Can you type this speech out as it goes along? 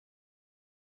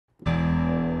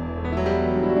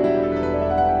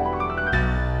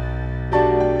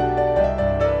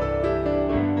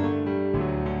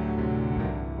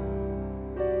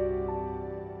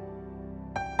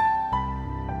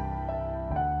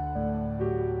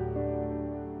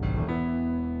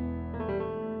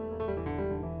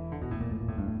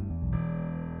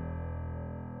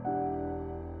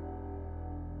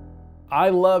I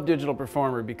love Digital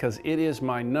Performer because it is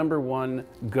my #1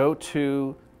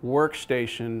 go-to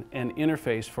workstation and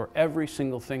interface for every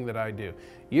single thing that I do.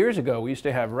 Years ago, we used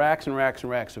to have racks and racks and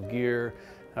racks of gear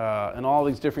and all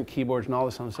these different keyboards and all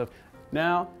this other stuff.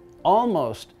 Now,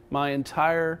 almost my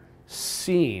entire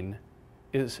scene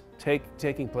is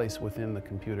taking place within the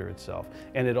computer itself.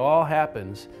 And it all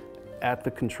happens at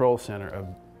the control center of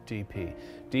DP.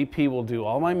 DP will do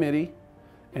all my MIDI,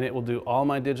 and it will do all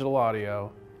my digital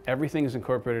audio. Everything is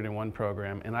incorporated in one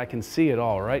program, and I can see it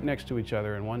all right next to each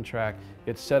other in one track.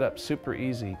 It's set up super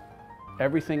easy.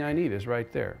 Everything I need is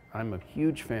right there. I'm a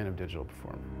huge fan of Digital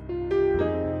Performer.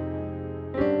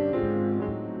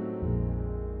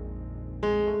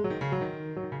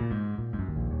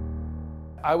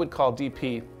 I would call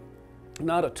DP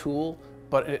not a tool,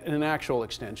 but an actual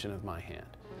extension of my hand.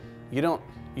 You don't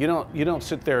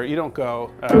sit there, you don't go,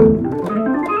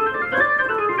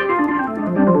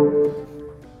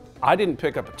 I didn't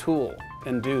pick up a tool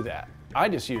and do that. I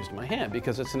just used my hand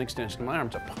because it's an extension of my arm.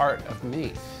 It's a part of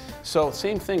me. So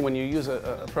same thing when you use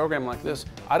a program like this,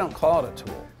 I don't call it a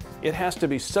tool. It has to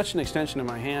be such an extension of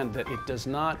my hand that it does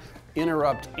not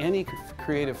interrupt any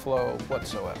creative flow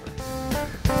whatsoever.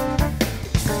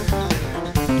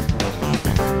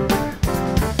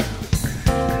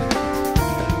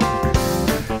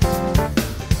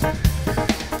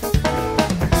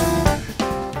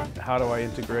 How do I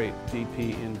integrate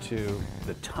DP into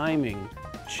the timing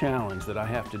challenge that I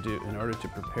have to do in order to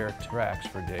prepare tracks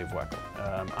for Dave Weckl?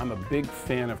 I'm a big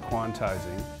fan of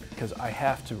quantizing because I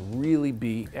have to really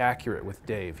be accurate with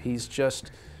Dave. He's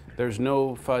just, there's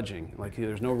no fudging, like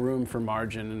there's no room for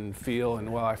margin and feel and,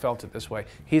 well, I felt it this way.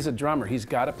 He's a drummer. He's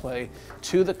got to play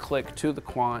to the click, to the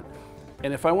quant.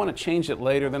 And if I want to change it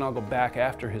later, then I'll go back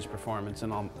after his performance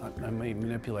and I may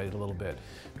manipulate it a little bit.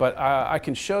 But I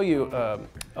can show you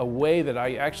a way that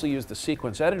I actually use the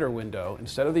sequence editor window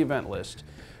instead of the event list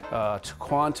to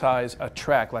quantize a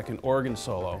track like an organ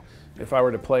solo. If I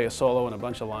were to play a solo and a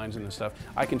bunch of lines and stuff,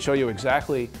 I can show you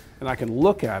exactly, and I can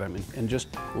look at them and just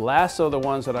lasso the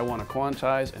ones that I want to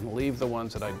quantize and leave the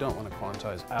ones that I don't want to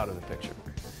quantize out of the picture.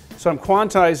 So I'm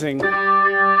quantizing,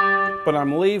 but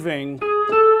I'm leaving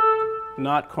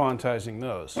not quantizing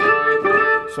those.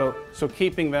 So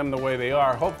keeping them the way they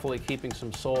are, hopefully keeping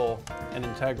some soul and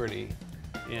integrity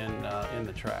in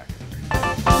the track.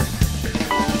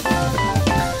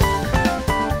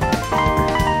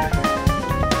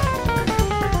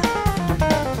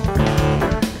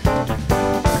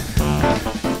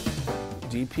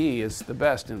 DP is the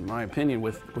best, in my opinion,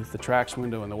 with the tracks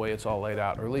window and the way it's all laid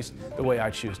out, or at least the way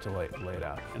I choose to lay it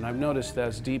out. And I've noticed that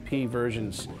as DP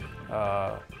versions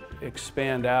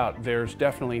expand out, there's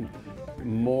definitely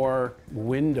more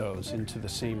windows into the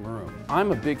same room.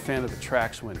 I'm a big fan of the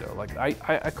tracks window. Like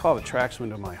I call the tracks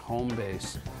window my home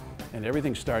base, and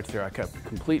everything starts there. I got a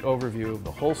complete overview of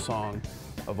the whole song,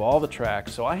 of all the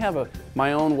tracks. So I have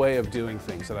my own way of doing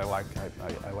things that I like.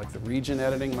 I like the region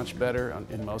editing much better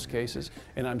in most cases,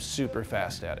 and I'm super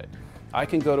fast at it. I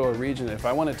can go to a region, if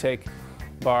I want to take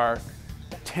bar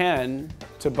 10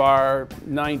 to bar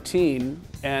 19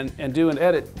 and do an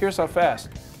edit, here's how fast.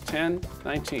 10,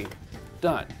 19,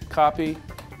 done. Copy,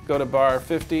 go to bar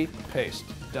 50, paste,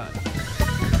 done.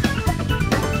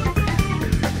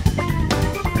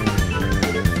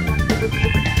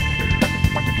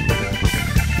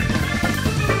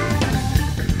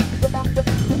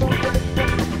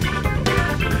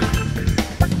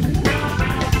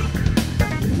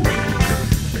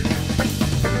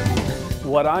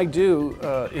 What I do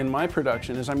in my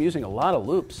production is I'm using a lot of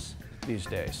loops these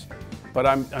days, but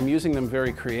I'm using them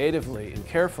very creatively and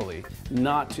carefully,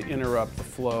 not to interrupt the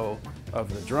flow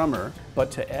of the drummer, but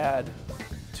to add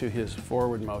to his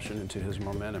forward motion and to his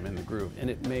momentum in the groove, and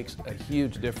it makes a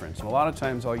huge difference. And a lot of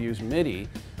times I'll use MIDI,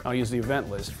 I'll use the event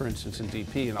list, for instance, in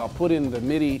DP, and I'll put in the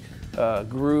MIDI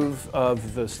groove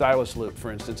of the stylus loop,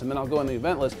 for instance, and then I'll go in the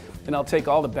event list and I'll take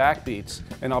all the backbeats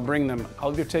and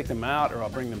I'll either take them out, or I'll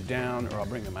bring them down, or I'll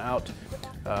bring them out.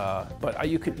 But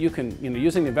you can,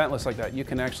 using the event list like that, you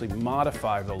can actually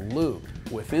modify the loop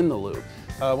within the loop.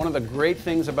 One of the great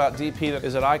things about DP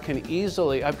is that I can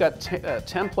easily, I've got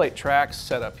template tracks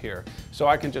set up here, so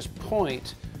I can just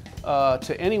point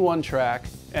to any one track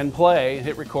and play,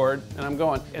 hit record, and I'm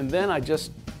going. And then I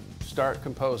just start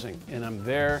composing, and I'm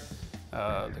there.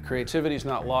 The creativity is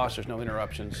not lost, there's no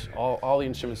interruptions. All the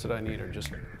instruments that I need are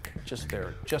just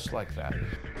there, just like that.